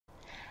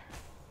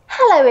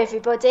Hello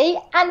everybody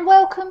and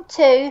welcome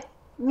to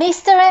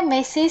Mr. and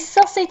Mrs.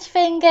 Sausage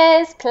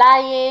Fingers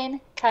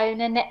playing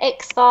Conan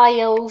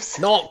Exiles.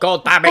 Not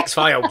goddamn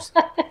X-Files.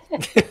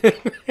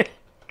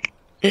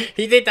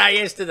 He did that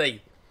yesterday.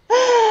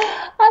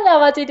 I know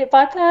I did it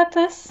by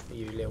purpose.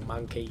 You little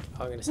monkey.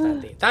 I'm going to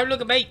stand here. Don't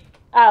look at me.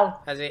 Oh.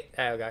 That's it.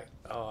 There we go.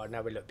 Oh,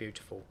 now we look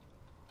beautiful.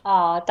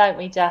 Oh, don't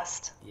we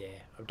just? Yeah,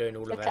 I'm doing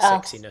all Look of at our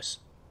us. sexiness.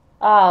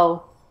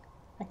 Oh.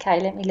 Okay,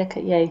 let me look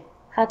at you.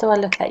 How do I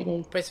look at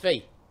you? Press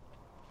V.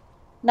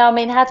 No, I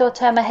mean, how do I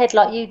turn my head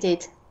like you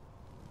did?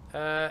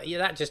 Yeah,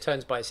 that just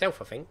turns by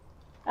itself, I think.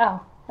 Oh,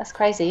 that's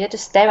crazy. You're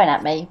just staring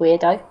at me,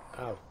 weirdo.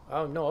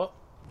 Oh, not.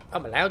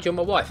 I'm allowed. You're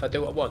my wife. I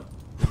do what I want.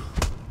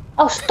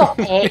 Oh, stop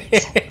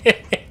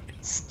it.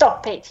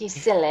 Stop it, you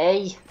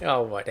silly.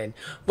 Oh, right then.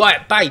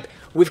 Right, babe,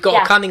 we've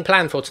got a cunning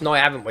plan for tonight,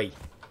 haven't we?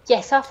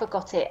 Yes, I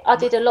forgot it. I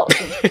did a lot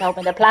since you told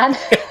me the plan.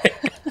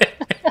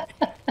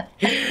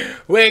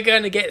 We're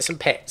going to get some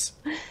pets.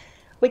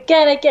 We're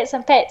going to get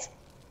some pets.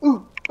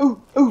 Ooh,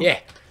 ooh, ooh. Yeah.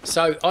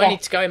 So I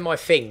need to go in my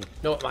thing,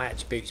 not my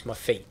attributes, my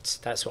feats.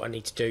 That's what I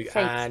need to do. Feats.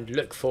 And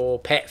look for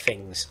pet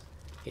things.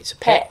 It's a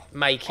pet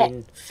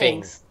making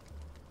thing. Things.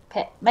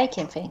 Pet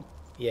making thing.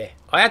 Yeah.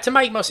 I had to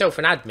make myself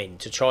an admin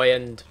to try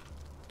and...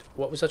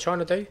 What was I trying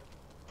to do?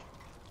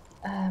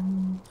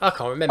 I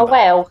can't remember. Oh,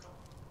 well.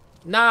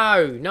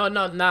 No,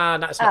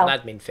 that's not an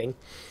admin thing.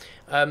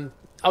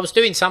 I was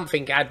doing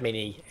something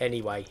admin-y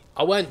anyway.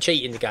 I weren't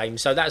cheating the game,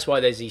 so that's why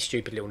there's these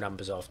stupid little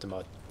numbers after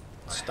my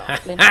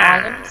stuff.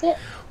 Iron, is it?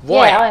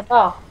 Right. Yeah, iron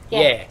bar.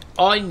 Yeah,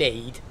 I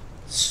need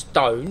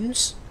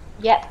stones.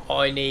 Yep.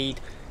 I need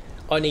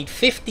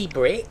 50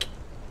 brick.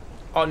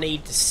 I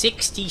need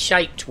 60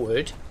 shaped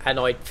wood, and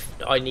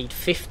I need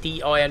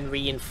 50 iron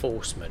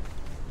reinforcement.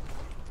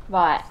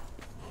 Right.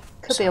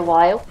 Could be a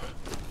while.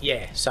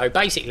 Yeah, so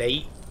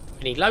basically,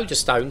 we need loads of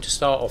stone to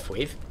start off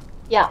with.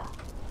 Yeah.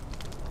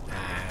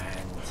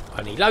 And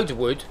I need loads of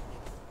wood.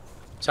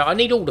 So I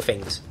need all the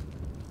things.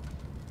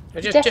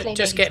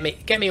 Just get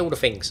me all the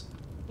things.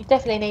 You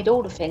definitely need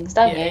all the things,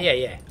 don't you?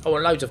 Yeah. I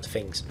want loads of the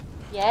things.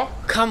 Yeah.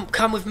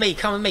 Come with me.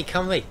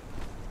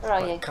 Where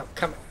are you?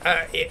 Come.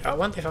 I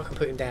wonder if I can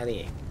put him down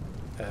here.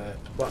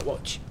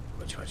 Watch.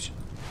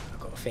 I've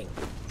got a thing.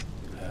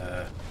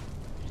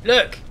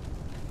 Look.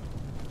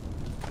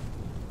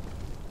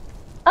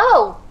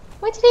 Oh,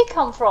 where did he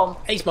come from?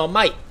 He's my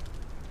mate.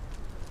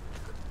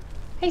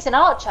 He's an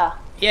archer.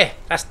 Yeah,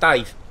 that's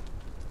Dave.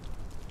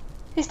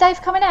 Is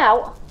Dave coming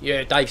out?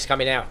 Yeah, Dave's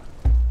coming out.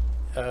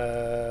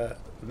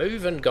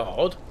 Move and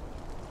guard.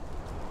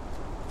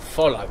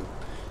 Follow.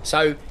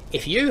 So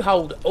if you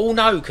hold... Oh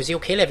no, because he'll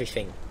kill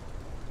everything.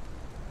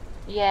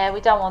 Yeah,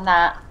 we don't want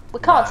that. We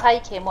can't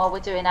take him while we're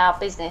doing our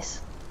business.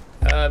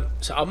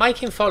 So I'll make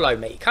him follow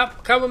me.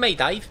 Come with me,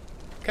 Dave.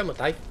 Come on,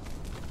 Dave.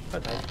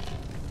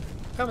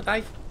 Come on,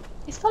 Dave.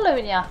 He's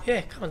following you.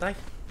 Yeah, come on, Dave.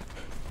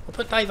 I'll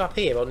put Dave up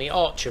here on the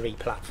archery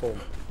platform.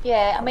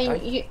 Yeah, I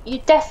mean, you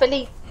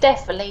definitely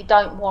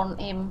don't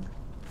want him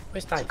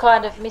Where's Dave? to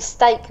kind of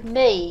mistake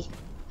me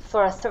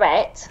for a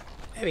threat.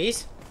 There he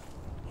is.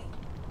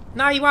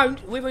 No, he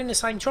won't. We were in the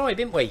same tribe,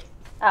 didn't we?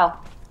 Oh.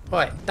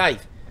 Right,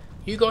 Dave.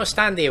 You got to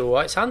stand here, all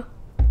right, son?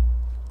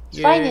 It's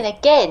raining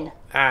again.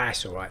 Ah,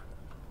 it's all right.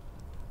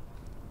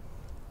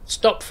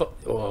 Stop for...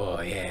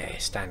 Oh, yeah,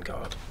 stand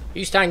guard.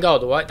 You stand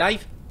guard, all right,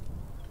 Dave?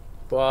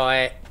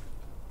 Right.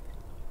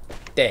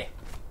 There.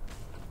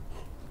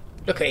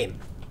 Look at him.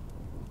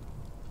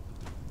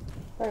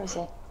 Where is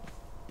he?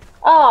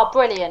 Oh,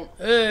 brilliant.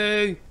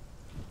 Hey.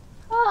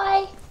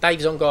 Hi.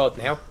 Dave's on guard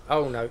now.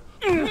 Oh, no.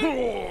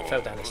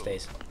 Fell down the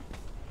stairs.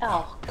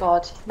 Oh,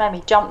 God. Made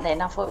me jump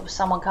then. I thought it was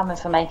someone coming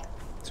for me.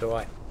 It's all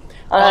right.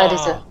 I heard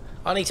it's a...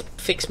 I need to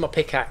fix my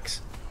pickaxe.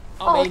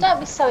 Don't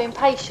be so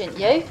impatient,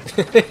 you.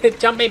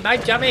 Jump in,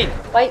 babe, jump in.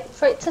 Wait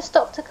for it to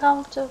stop to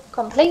come to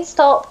complete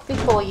stop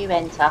before you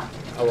enter.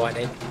 All right,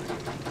 then.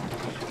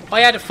 I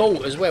had a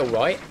thought as well,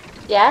 right?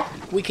 Yeah?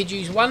 We could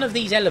use one of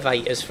these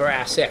elevators for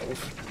ourselves.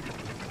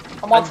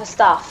 And one for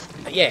stuff.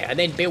 Yeah, and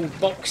then build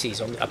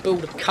boxes on...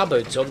 build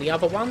cupboards on the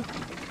other one.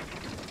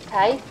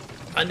 Okay.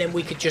 And then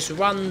we could just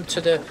run to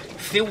the...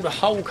 fill the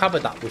whole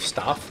cupboard up with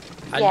stuff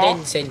and Yeah.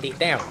 then send it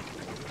down.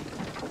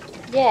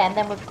 Yeah, and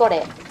then we've got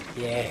it.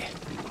 Yeah.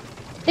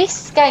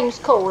 This game's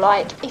cool.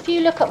 Like, if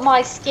you look at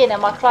my skin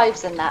and my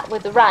clothes and that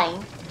with the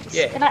rain,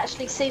 you can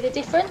actually see the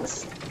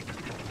difference.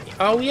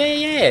 Oh,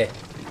 yeah.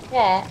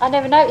 Yeah, I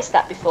never noticed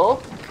that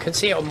before. I can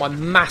see it on my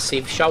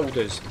massive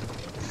shoulders.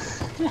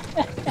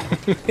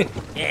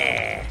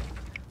 Yeah.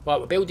 Right,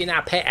 we're building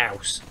our pet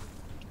house.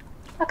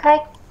 Okay.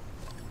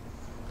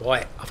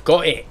 Right, I've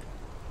got it.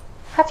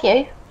 Have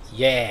you?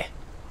 Yeah.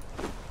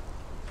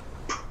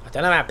 I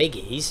don't know how big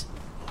it is.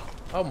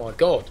 Oh my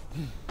god.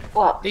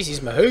 What? This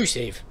is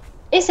massive.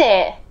 Is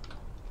it?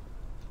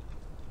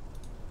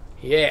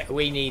 Yeah,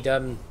 we need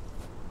to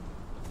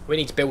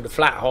build a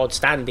flat hard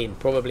standing,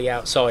 probably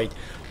outside.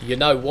 You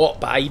know what,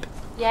 babe?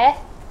 Yeah?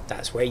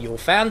 That's where your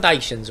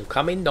foundations will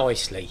come in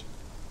nicely.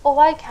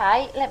 Oh,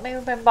 okay. Let me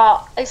remember.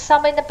 There's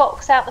some in the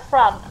box out the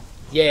front.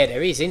 Yeah,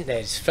 there is, isn't there?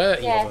 There's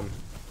 30 Yeah. of them.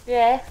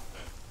 Yeah.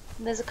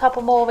 And there's a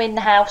couple more in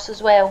the house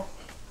as well.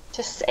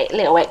 Just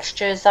little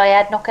extras I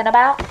had knocking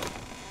about.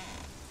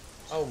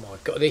 Oh my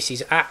god, this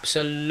is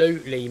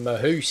absolutely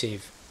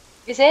mahoosive.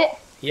 Is it?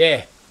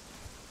 Yeah.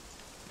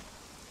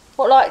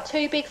 What, like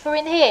too big for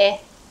in here?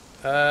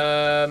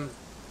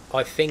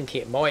 I think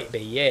it might be,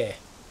 yeah.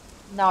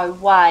 No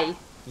way.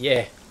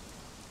 Yeah.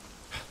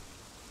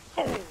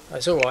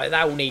 That's alright,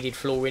 that all needed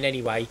flooring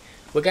anyway.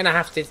 We're going to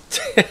have to...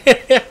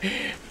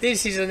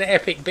 This is an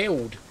epic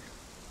build.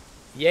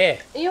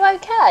 Yeah. Are you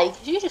okay?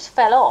 Because you just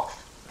fell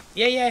off.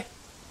 Yeah, yeah.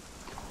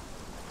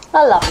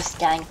 I love this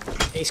game.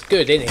 It's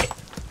good, isn't it?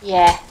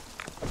 Yeah.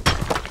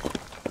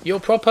 You're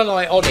proper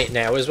like on it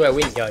now as well,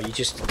 isn't you? You're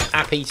just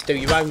happy to do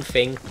your own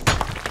thing.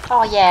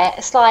 Oh yeah,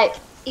 it's like,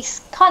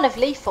 it's kind of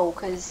lethal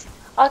because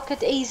I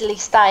could easily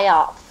stay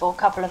up for a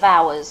couple of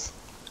hours.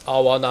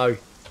 Oh, I know.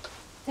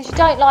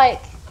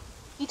 Because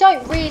you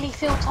don't really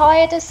feel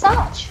tired as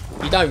such.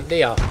 You don't, do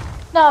you?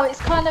 No, it's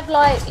kind of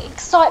like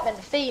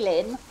excitement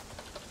feeling.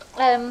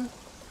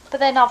 But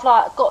then I've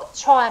like got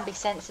to try and be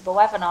sensible,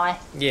 haven't I?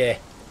 Yeah.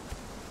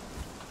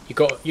 You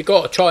got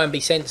to try and be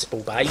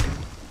sensible, babe.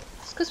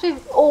 It's because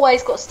we've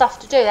always got stuff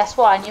to do, that's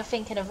why, and you're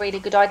thinking of really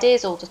good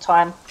ideas all the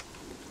time.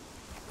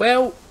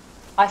 Well,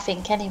 I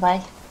think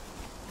anyway.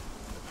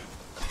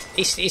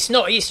 It's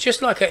not, it's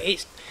just like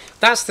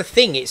that's the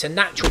thing, it's a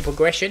natural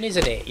progression,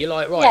 isn't it? You're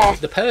like, right, Yeah.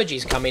 the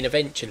purges come in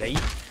eventually,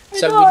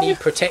 so we need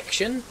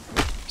protection.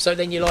 So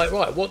then you're like,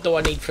 right, what do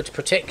I need for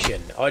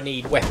protection? I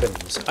need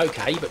weapons.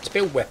 Okay, but to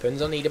build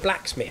weapons I need a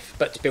blacksmith.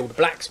 But to build a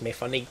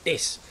blacksmith I need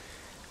this.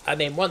 And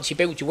then once you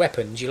build your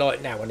weapons, you're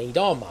like, now I need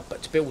armour.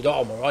 But to build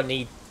armour I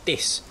need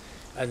this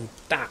and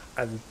that.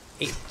 And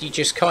you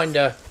just kind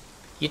of,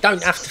 you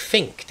don't have to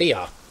think, do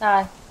you?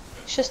 No,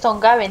 it's just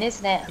ongoing,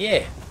 isn't it?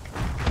 Yeah.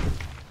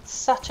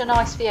 Such a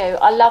nice view.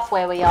 I love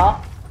where we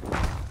are.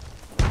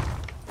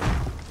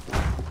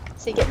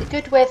 So you get the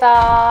good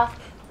weather,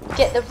 you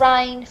get the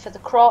rain for the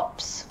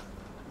crops,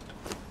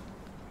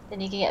 then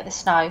you can get the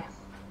snow.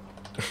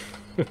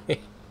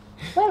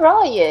 Where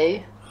are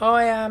you?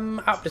 I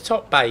am up the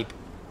top, babe.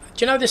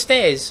 Do you know the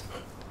stairs?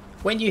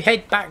 When you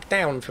head back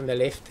down from the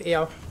lift,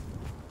 here.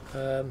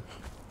 Do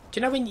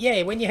you know when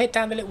you head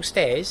down the little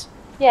stairs?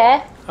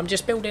 Yeah. I'm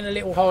just building a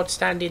little hard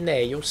stand in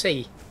there, you'll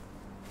see.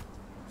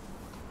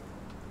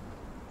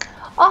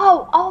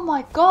 Oh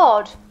my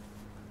god.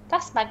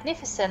 That's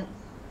magnificent.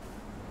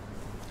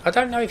 I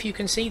don't know if you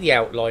can see the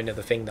outline of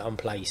the thing that I'm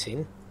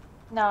placing.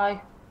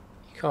 No.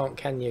 You can't,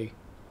 can you?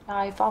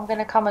 No, but I'm going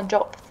to come and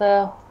drop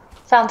the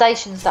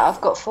foundations that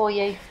I've got for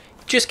you.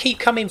 Just keep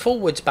coming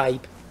forwards,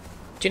 babe.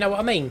 Do you know what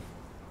I mean?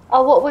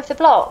 Oh, what with the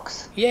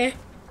blocks? Yeah.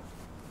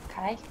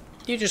 Okay.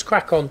 You just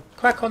crack on.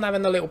 Crack on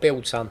having a little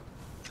build, son.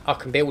 I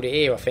can build it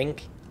here, I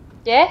think.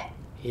 Yeah?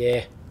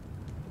 Yeah.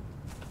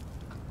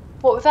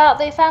 What, without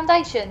the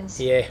foundations?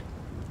 Yeah.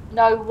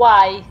 No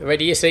way.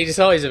 Ready to see the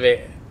size of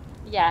it?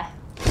 Yeah.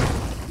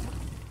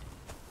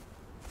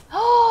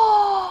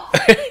 Oh!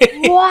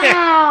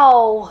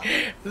 Wow!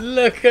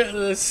 Look at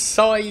the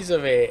size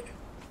of it.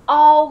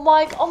 Oh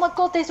my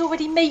god, there's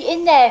already meat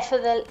in there for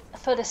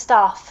the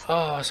stuff.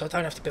 Oh, so I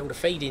don't have to build a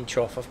feeding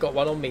trough. I've got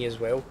one on me as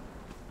well.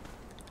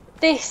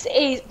 This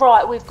is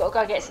right, we've got to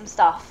go get some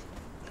stuff.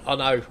 I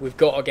know, we've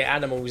got to get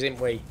animals, ain't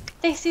we?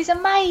 This is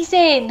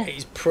amazing.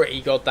 It's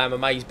pretty goddamn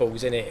amazeballs,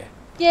 isn't it?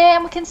 Yeah,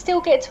 and we can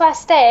still get to our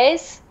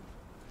stairs.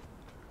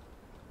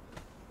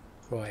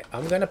 Right,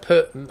 I'm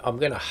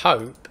gonna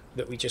hope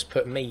that we just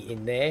put meat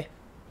in there.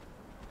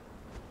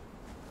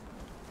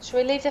 Shall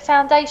we leave the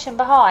foundation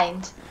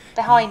behind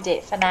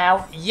it for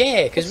now?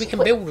 Yeah, because we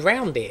can build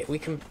around it. We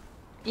can.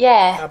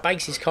 Yeah. Our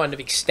base is kind of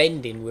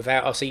extending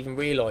without us even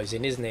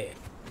realising, isn't it?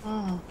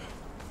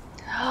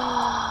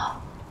 I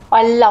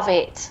love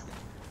it.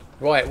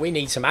 Right, we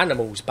need some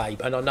animals,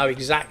 babe, and I know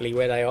exactly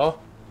where they are.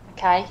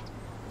 Okay.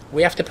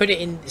 We have to put it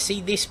in.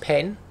 See this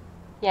pen?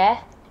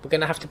 Yeah. We're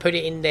gonna have to put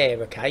it in there,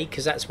 okay?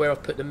 Because that's where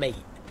I've put the meat.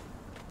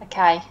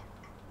 Okay.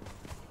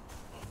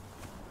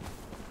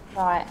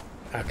 Right.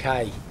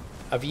 Okay.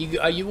 Are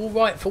you all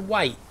right for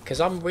weight?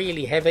 Because I'm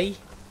really heavy.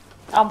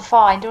 I'm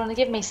fine. Do you want to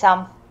give me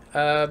some?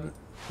 No,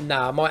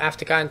 I might have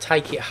to go and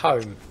take it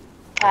home.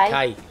 Okay.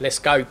 Okay, let's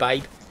go,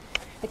 babe.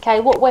 Okay,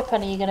 what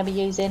weapon are you going to be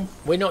using?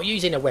 We're not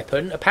using a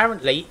weapon.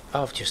 Apparently,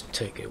 I've just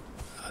took it.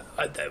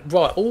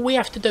 Right, all we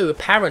have to do,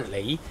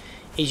 apparently,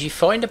 is you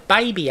find a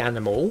baby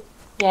animal.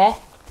 Yeah.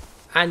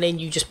 And then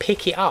you just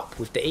pick it up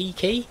with the E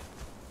key.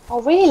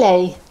 Oh,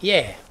 really?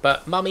 Yeah,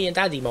 but Mummy and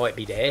Daddy might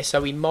be there,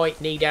 so we might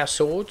need our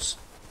swords.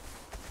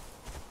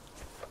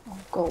 Oh,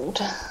 God.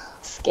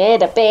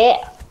 Scared a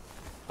bit.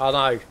 I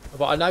know,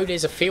 but I know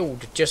there's a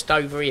field just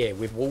over here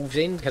with wolves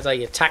in, because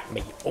they attack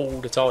me all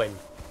the time.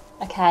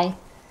 Okay.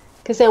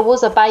 Because there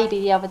was a baby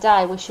the other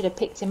day. We should have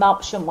picked him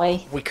up, shouldn't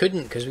we? We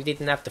couldn't, because we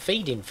didn't have the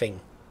feeding thing.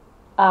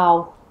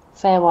 Oh,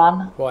 fair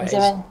one. Right,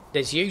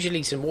 there's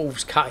usually some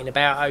wolves cutting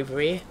about over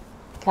here.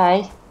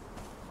 Okay.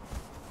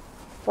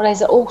 Well,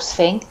 there's a horse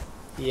thing.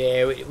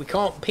 Yeah, we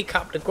can't pick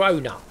up the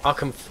grown-up. I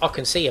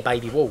can see a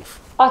baby wolf.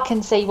 I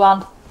can see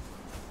one.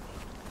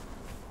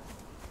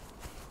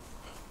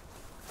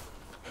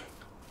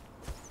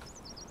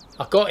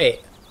 I got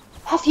it.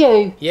 Have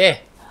you? Yeah.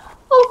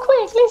 Oh,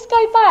 quick, let's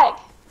go back.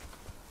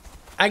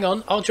 Hang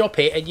on, I'll drop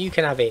it and you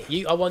can have it.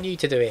 I want you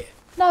to do it.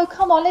 No,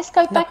 come on, let's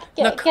go back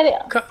and get it.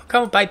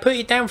 Come on, babe, put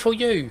it down for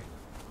you.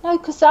 No,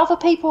 because the other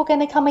people are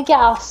going to come and get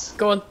us.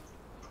 Go on.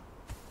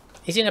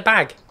 He's in a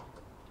bag.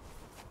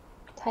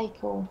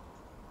 Take all.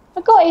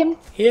 I got him.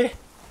 Yeah.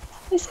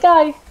 Let's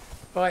go.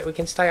 Right, we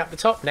can stay up the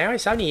top now.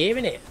 It's only here,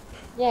 isn't it?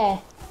 Yeah.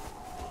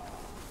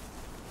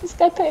 Let's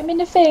go put him in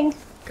the thing.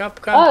 Go and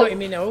put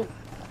him in. Oh.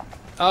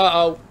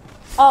 Uh-oh.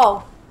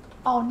 Oh.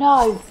 Oh,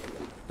 no.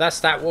 That's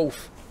that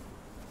wolf.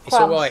 It's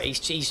Crumbs. alright.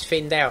 He's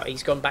thinned out.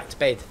 He's gone back to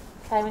bed.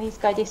 Okay, we need to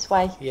go this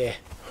way. Yeah.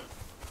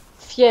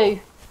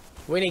 Phew.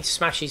 We need to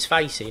smash his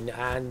face in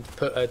and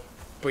put a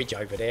bridge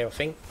over there, I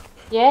think.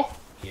 Yeah?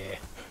 Yeah.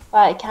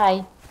 Right,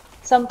 okay.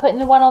 So I'm putting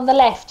the one on the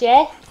left,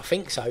 yeah? I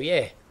think so,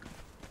 yeah.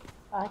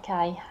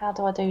 Okay, how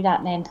do I do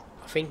that then?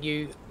 I think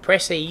you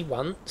press E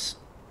once.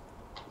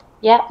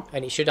 Yep.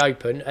 And it should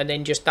open, and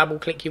then just double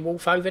click your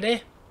wolf over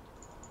there.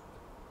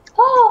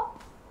 Oh!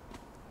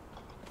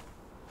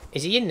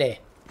 Is he in there?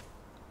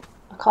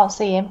 I can't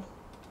see him.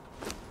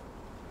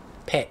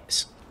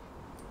 Pets.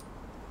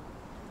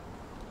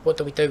 What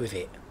do we do with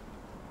it?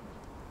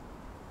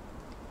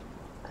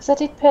 Because I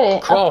did put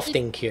it.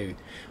 Crafting queue.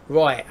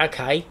 Right,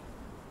 okay.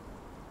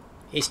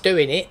 It's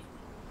doing it.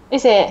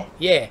 Is it?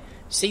 Yeah.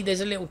 See,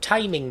 there's a little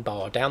taming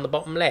bar down the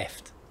bottom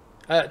left.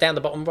 Down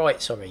the bottom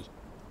right, sorry.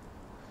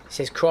 It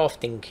says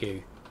crafting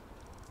queue.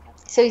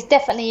 So he's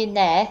definitely in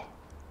there.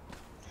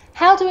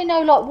 How do we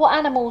know, like, what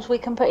animals we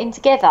can put in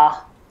together?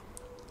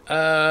 They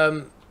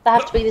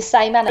have to be the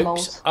same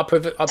animals.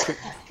 Oops,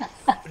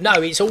 no,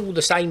 it's all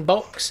the same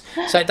box.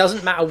 So it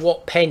doesn't matter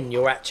what pen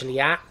you're actually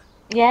at.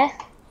 Yeah?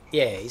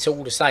 Yeah, it's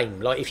all the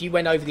same. Like, if you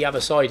went over the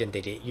other side and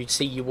did it, you'd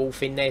see your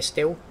wolf in there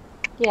still.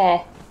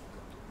 Yeah.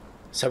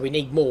 So we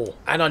need more.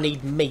 And I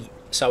need meat,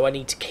 so I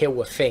need to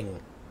kill a thing.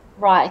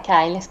 Right,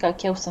 okay, let's go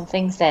kill some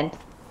things then.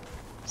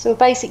 So we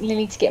basically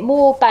need to get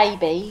more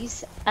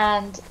babies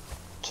and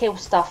kill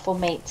stuff for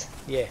meat.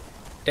 Yeah.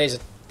 That's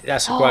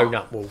a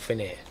grown-up wolf,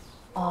 isn't it?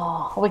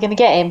 Oh, are we going to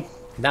get him?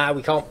 No,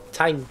 we can't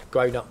tame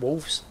grown-up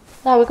wolves.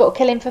 No, we've got to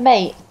kill him for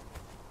meat.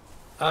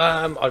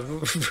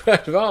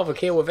 I'd rather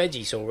kill a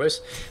Vegisaurus.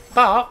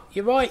 But,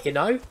 you're right, you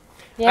know.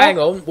 Yeah? Hang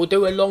on, we'll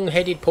do a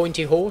long-headed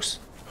pointy horse.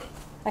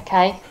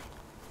 Okay.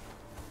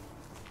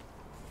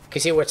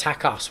 Because he'll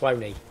attack us,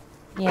 won't he?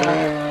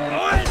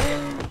 Yeah.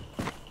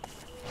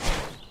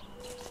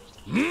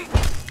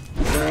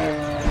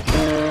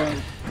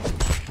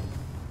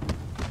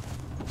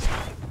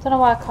 Don't know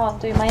why I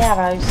can't do my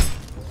arrows.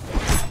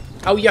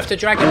 Oh, you have to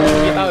drag him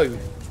on your bow.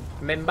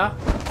 Remember?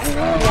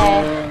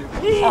 Yeah.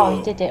 Oh,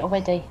 he did it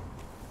already.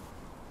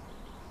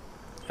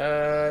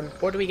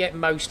 What do we get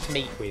most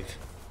meat with?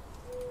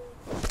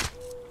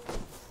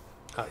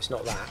 Oh, it's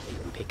not that.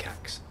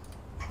 Pickaxe.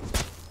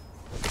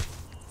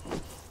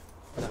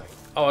 No.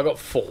 Oh, I got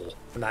 4,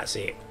 and that's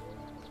it.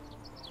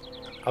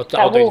 I'll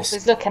That do wolf this.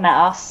 is looking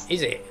at us.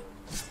 Is it?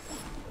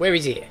 Where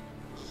is it?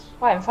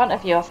 Right in front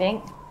of you, I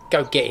think.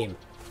 Go get him.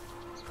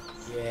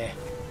 Yeah.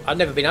 I've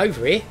never been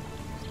over here.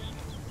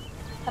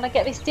 Can I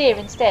get this deer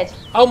instead?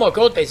 Oh my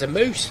god, there's a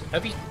moose.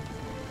 Have you...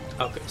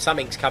 Oh,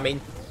 something's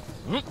coming.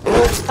 The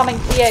wolf's coming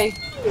for you.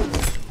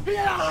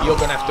 You're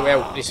going to have to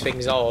help. This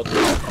thing's hard.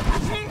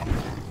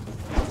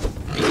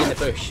 He's in the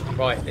bush.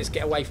 Right, let's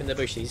get away from the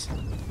bushes.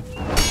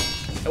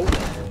 Oh,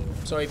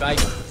 sorry, babe.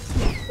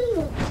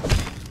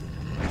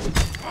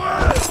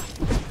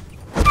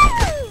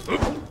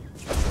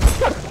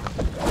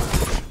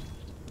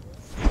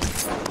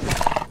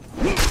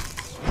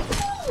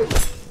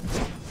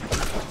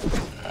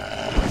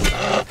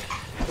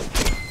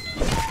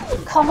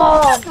 Come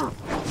on!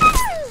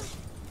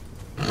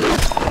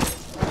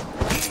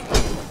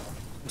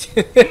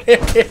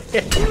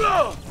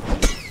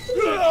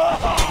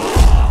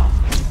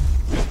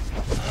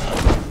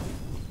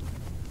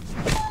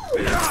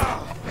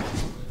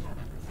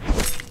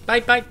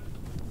 Babe.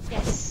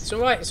 Yes. It's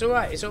alright, it's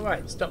alright, it's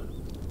alright. Stop.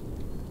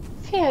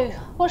 Phew.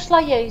 What shall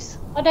I use?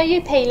 I know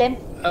you peel him.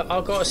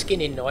 I've got a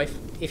skinning knife.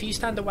 If you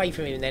stand away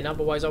from him then,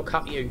 otherwise I'll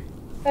cut you.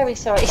 Very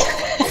sorry.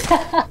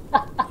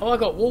 Oh, I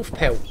got wolf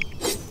pelt.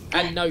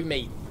 And no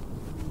meat.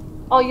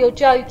 Oh, you're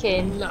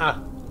joking. Nah.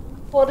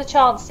 What are the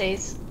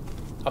chances?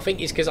 I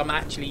think it's because I'm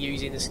actually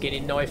using the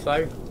skinning knife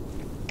though.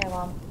 Go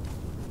on.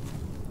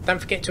 Don't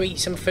forget to eat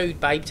some food,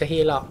 babe, to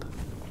heal up.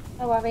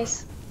 No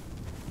worries.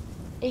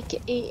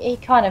 He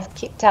kind of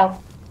kicked out.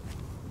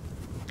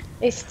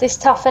 It's this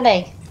tough, isn't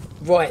he?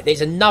 Right, there's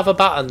another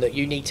button that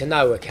you need to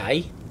know,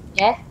 okay?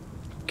 Yeah.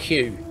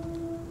 Q.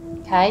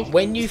 Okay.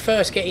 When you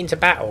first get into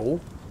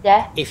battle,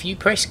 Yeah. if you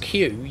press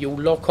Q, you'll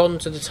lock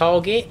onto the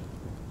target,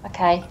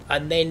 Okay.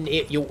 and then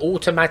you'll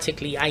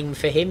automatically aim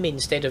for him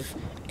instead of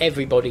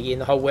everybody in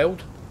the whole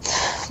world.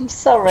 I'm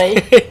sorry.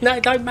 No,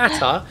 it don't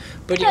matter,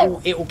 but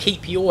No. it'll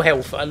keep your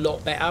health a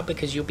lot better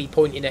because you'll be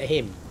pointing at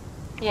him.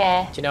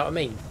 Yeah. Do you know what I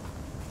mean?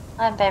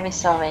 I'm very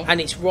sorry.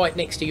 And it's right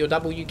next to your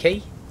W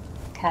key.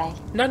 Okay.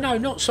 No,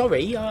 not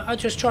sorry. I'm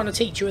just trying to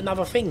teach you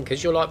another thing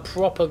because you're like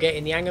proper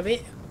getting the hang of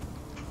it.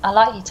 I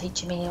like you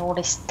teaching me all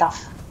this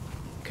stuff.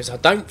 Because I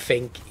don't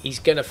think he's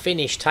going to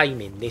finish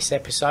taming this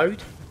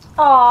episode.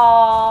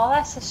 Oh,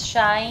 that's a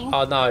shame.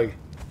 I know.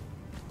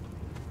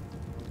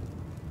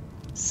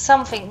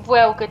 Something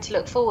well good to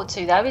look forward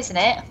to, though, isn't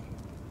it?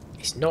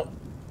 It's not.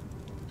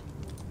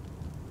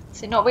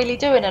 Is it not really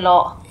doing a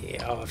lot?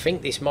 Yeah, I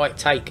think this might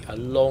take a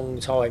long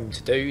time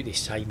to do,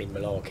 this taming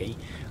malarkey.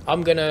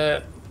 I'm going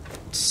to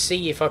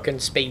see if I can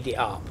speed it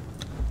up.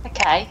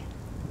 Okay.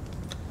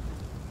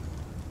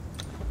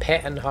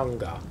 Pet and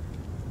hunger.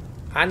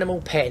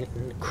 Animal pet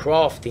and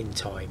crafting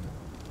time.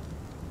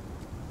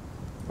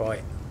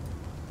 Right.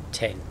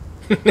 10.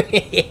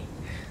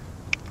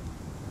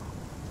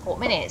 What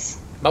minutes?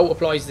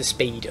 Multiplies the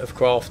speed of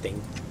crafting.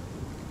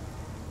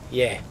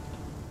 Yeah.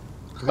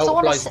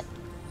 Multiplies.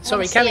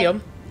 Sorry, carry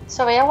on.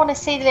 Sorry, I want to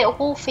see the little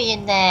wolfie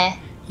in there.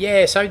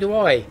 Yeah, so do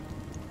I.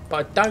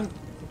 But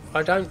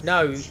I don't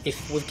know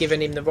if we've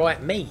given him the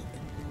right meat.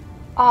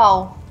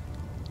 Oh.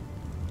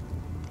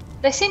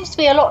 There seems to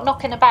be a lot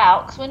knocking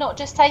about. Because we're not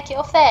just take it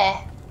off there.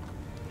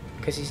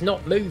 Because he's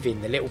not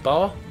moving, the little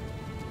bar.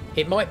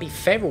 It might be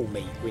feral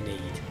meat we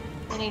need.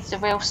 He needs the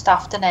real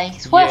stuff, doesn't he?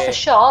 It's worth a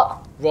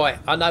shot. Right,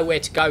 I know where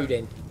to go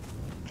then.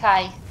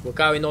 Okay. We're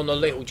going on a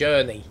little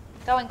journey.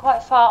 Going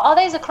quite far. Oh,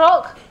 there's a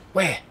croc.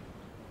 Where?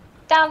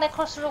 Down there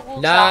across the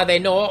water. Nah, they're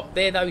not.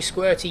 They're those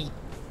squirty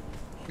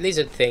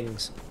lizard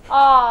things.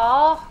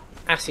 Ah.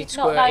 Acid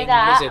squirting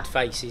lizard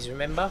faces,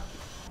 remember?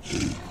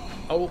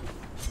 Oh.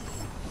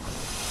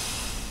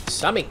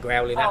 Something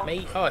growling at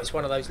me. Oh, it's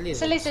one of those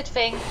lizards. It's a lizard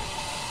thing.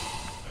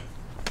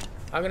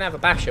 I'm going to have a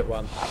bash at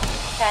one.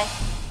 Okay.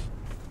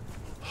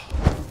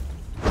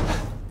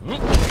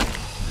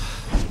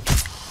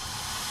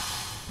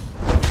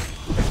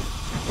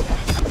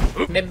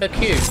 Remember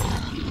Q?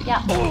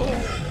 Yeah.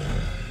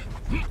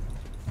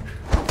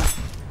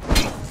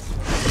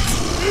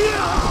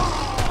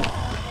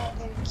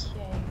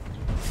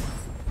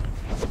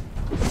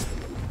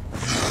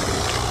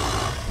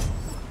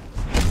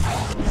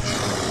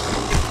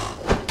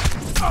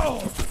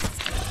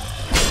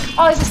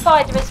 Oh, there's a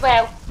spider as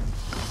well.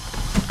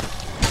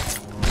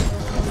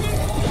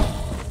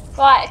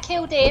 Right, I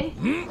killed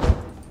him.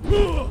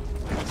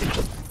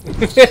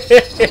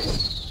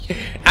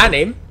 And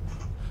him.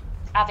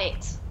 Have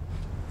it.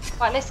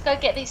 Right, let's go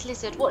get this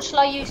lizard. What shall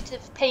I use to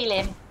peel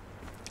him?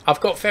 I've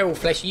got feral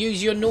flesh.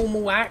 Use your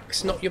normal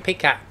axe, not your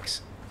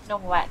pickaxe.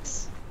 Normal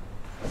axe.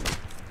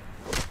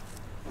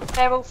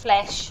 Feral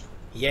flesh.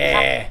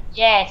 Yeah.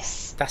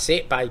 Yes. That's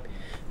it, babe.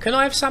 Can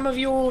I have some of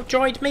your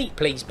dried meat,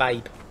 please,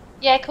 babe?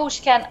 Yeah, of course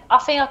you can. I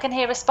think I can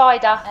hear a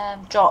spider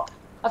drop.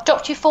 I've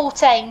dropped you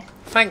 14.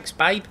 Thanks,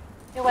 babe.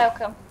 You're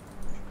welcome.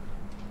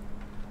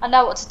 I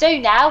know what to do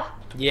now.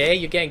 Yeah,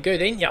 you're getting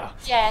good, ain't ya?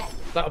 Yeah.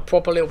 Like a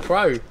proper little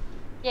pro.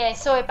 Yeah,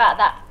 sorry about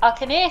that. I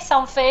can hear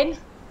something.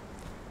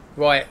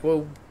 Right,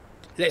 well,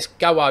 let's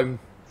go home.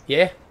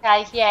 Yeah?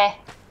 Okay, yeah.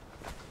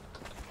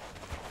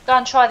 Go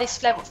and try this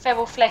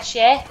feral flesh,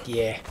 yeah?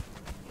 Yeah.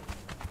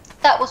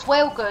 That was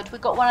well good. We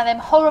got one of them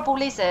horrible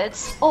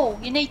lizards. Oh,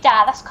 you need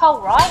that. That's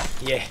coal, right?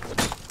 Yeah.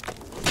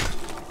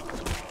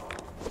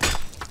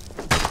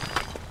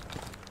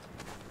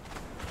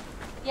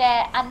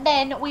 Yeah, and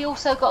then we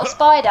also got a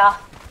spider.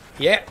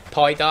 Yeah,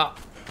 pied up.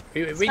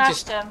 We're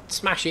just them.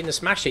 smashing the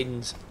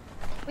smashings.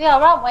 We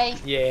are, aren't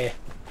we? Yeah.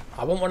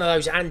 I want one of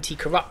those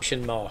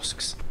anti-corruption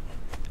masks.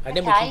 And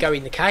then we Okay. can go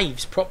in the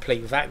caves properly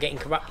without getting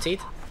corrupted.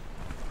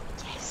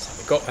 Yes.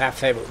 We've got to have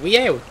favorite. Well,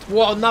 yeah,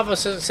 what another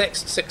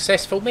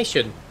successful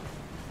mission.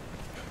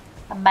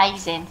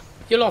 Amazing.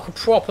 You're like a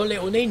proper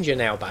little ninja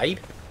now, babe.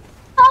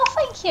 Oh,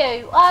 thank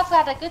you. I've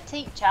had a good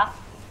teacher.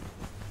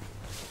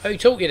 Who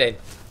taught you then?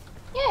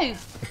 You.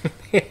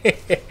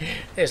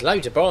 There's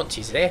loads of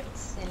branches there.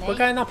 Silly. We're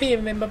going up here,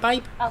 remember,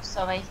 babe? Oh,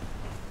 sorry.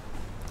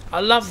 I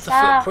love the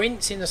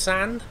footprints in the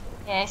sand.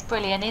 Yeah, it's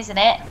brilliant, isn't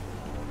it?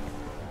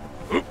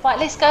 Right,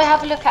 let's go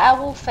have a look at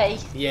our wolfie.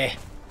 Yeah.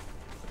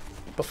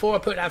 Before I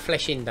put that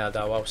flesh in there,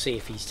 though, I'll see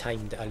if he's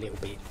tamed a little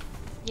bit.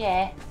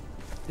 Yeah.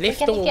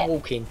 Lift or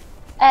walking?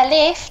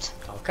 Lift.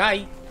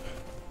 Okay.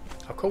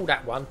 I'll call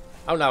that one.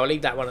 Oh no, I'll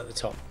leave that one at the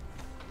top.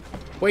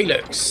 We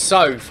look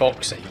so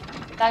foxy.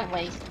 Don't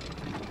we?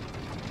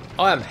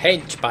 I am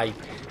hench, babe.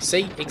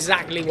 See?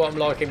 Exactly what I'm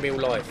like in real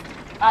life.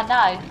 I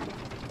know.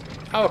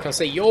 Oh, I can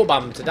see your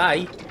bum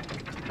today.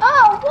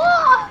 Oh,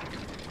 what?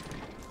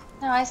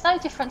 No, there's no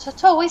difference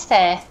at all, is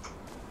there?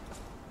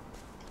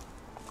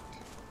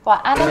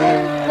 Right,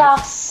 animal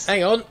plus...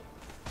 Hang on.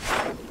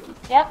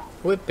 Yep.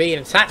 We're being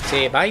attacked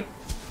here, babe.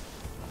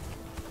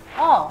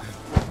 Oh.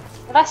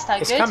 Well, that's no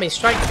good. It's coming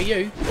straight for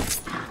you.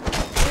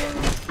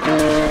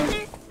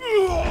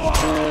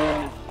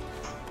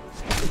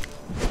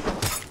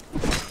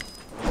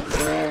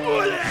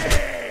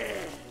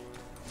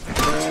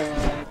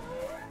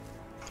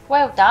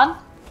 Well done.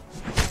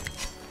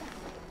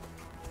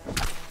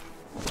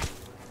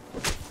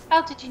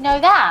 How did you know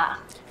that?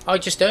 I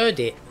just heard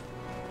it.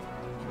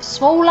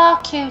 Smaller,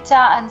 cuter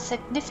and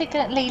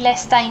significantly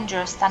less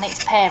dangerous than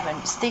its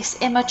parents,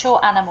 this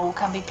immature animal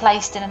can be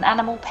placed in an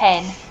animal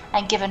pen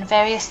and given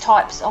various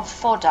types of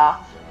fodder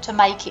to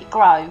make it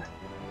grow.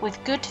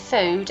 With good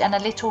food and a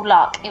little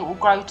luck, it will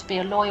grow to be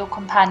a loyal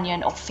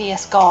companion or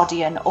fierce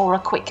guardian, or a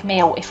quick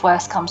meal if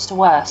worst comes to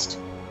worst.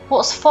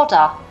 What's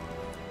fodder?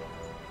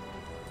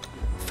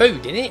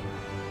 Food, innit?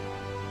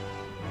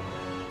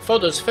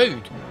 Fodder's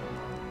food.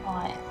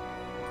 Right.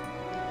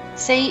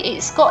 See,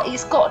 it's got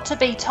to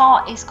be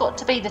it's got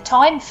to be the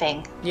time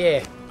thing.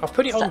 Yeah, I've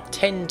put it on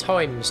 10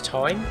 times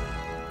time.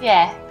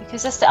 Yeah,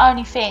 because that's the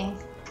only thing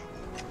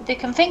they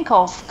can think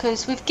of,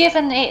 because we've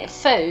given it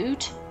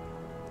food.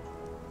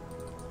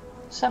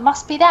 So it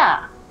must be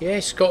that. Yeah,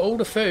 it's got all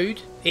the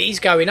food. It is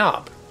going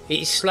up.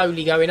 It is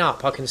slowly going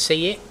up. I can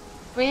see it.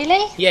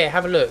 Really? Yeah,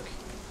 have a look.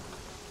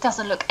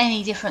 Doesn't look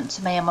any different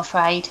to me, I'm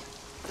afraid.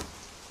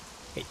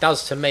 It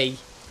does to me.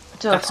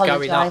 That's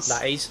going up,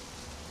 that is.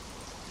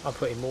 I'm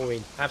putting more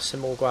in. Have some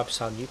more, grub,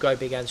 son. You go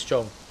big and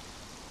strong.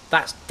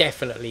 That's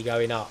definitely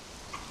going up.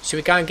 Should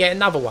we go and get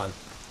another one?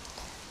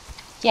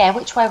 Yeah,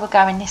 which way we're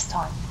going this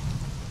time?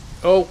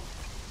 Oh.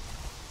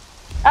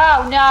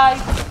 Oh, no.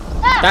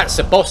 Ah! That's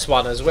the boss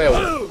one as well.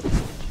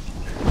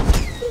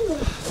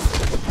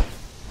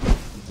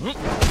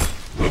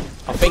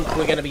 I think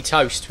we're going to be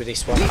toast with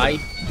this one, babe.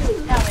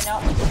 No, we're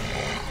not.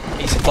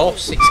 It's a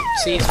boss.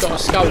 See, it's got a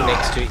skull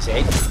next to its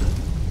head.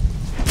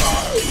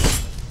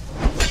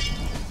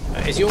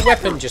 Is your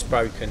weapon just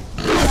broken?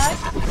 No.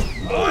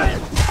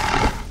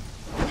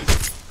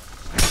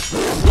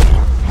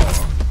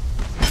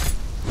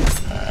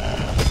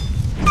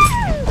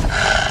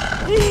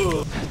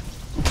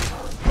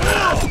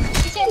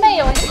 Is it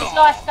me, or is his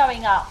life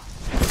going up?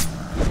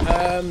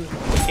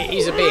 It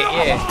is a bit,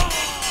 yeah.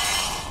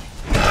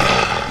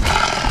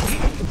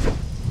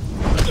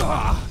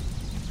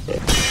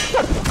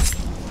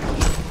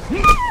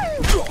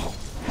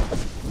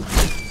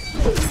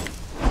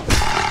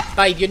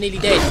 Babe, you're nearly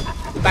dead.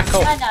 Back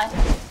off. I know.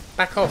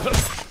 Back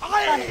off.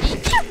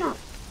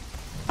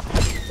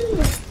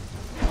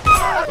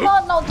 I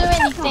can't not do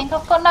anything.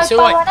 I've got no It's bow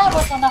alright. and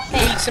arrows or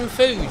nothing. Eat some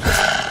food.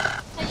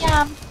 I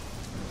am.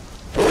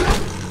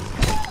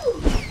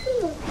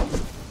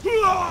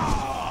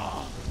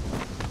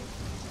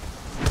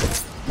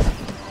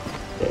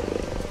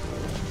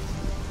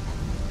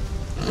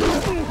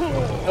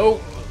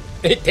 Oh,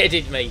 it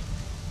deaded me.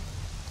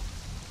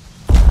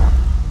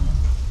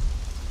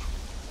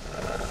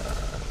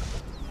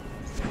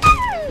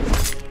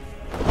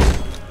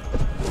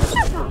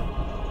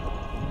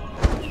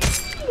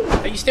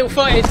 Are you still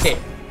fighting it?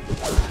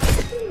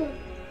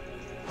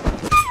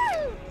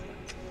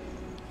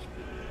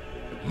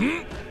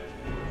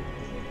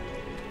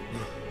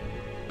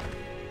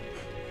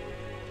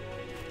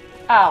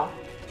 Oh.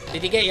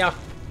 Did he get you?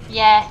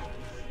 Yeah.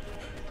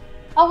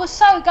 I was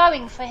so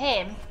going for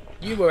him.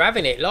 You were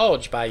having it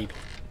large, babe.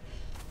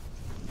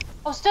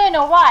 I was doing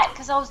alright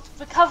because I was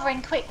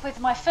recovering quick with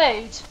my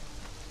food.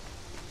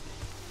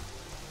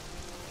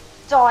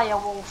 Dire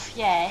wolf,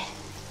 yeah.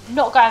 I'm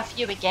not going for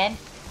you again.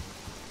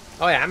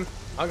 I am.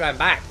 I'm going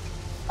back.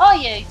 Are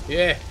you?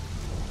 Yeah.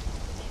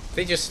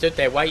 They just stood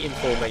there waiting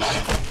for me.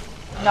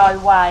 No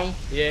way.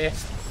 Yeah.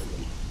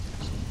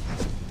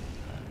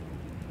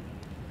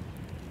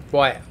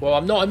 Right, well,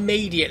 I'm not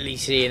immediately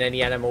seeing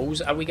any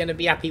animals. Are we going to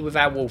be happy with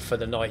our wolf for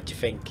the night, do you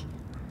think?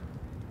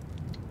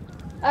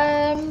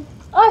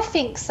 I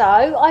think so.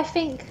 I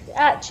think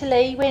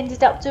actually we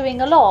ended up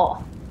doing a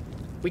lot.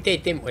 We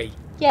did, didn't we?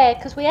 Yeah,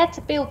 because we had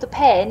to build the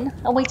pen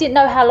and we didn't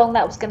know how long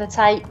that was going to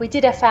take. We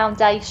did a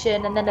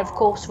foundation and then of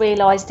course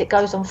realised it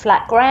goes on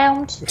flat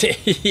ground.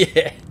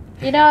 Yeah.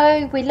 You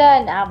know, we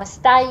learned our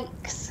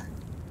mistakes.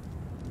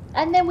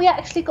 And then we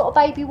actually got a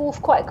baby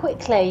wolf quite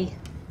quickly.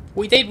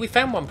 We did. We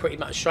found one pretty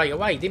much straight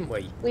away, didn't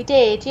we? We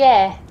did,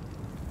 yeah.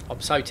 I'm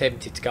so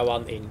tempted to go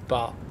hunting,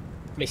 but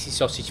Mrs.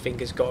 Sausage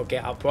Fingers got to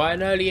get up bright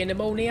and early in the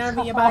morning,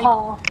 haven't you, babe?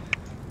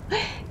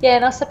 Yeah,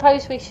 and I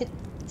suppose we should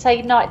say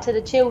goodnight to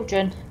the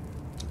children.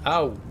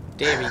 Oh,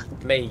 dearie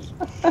me.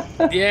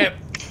 Yeah,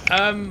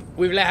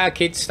 we've let our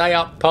kids stay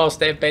up past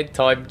their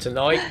bedtime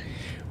tonight.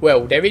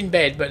 Well, they're in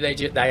bed, but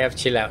they have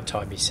chill out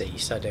time, you see.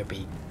 So they'll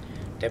be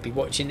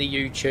watching the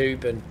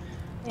YouTube and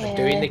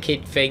doing the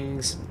kid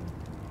things.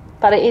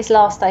 But it is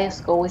last day of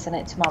school, isn't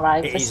it,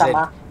 tomorrow for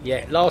summer?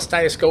 Yeah, last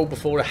day of school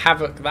before the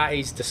havoc that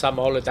is the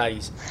summer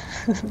holidays.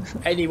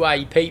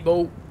 Anyway,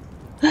 people,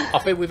 I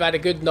think we've had a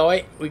good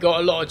night. We got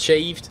a lot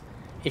achieved.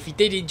 If you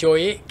did enjoy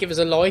it, give us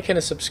a like and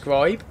a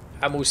subscribe,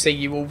 and we'll see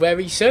you all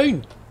very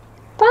soon.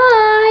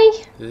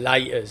 Bye!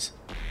 Laters.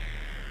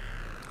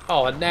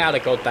 Oh, and now the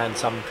goddamn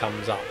sun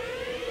comes up.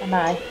 I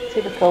know,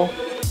 typical.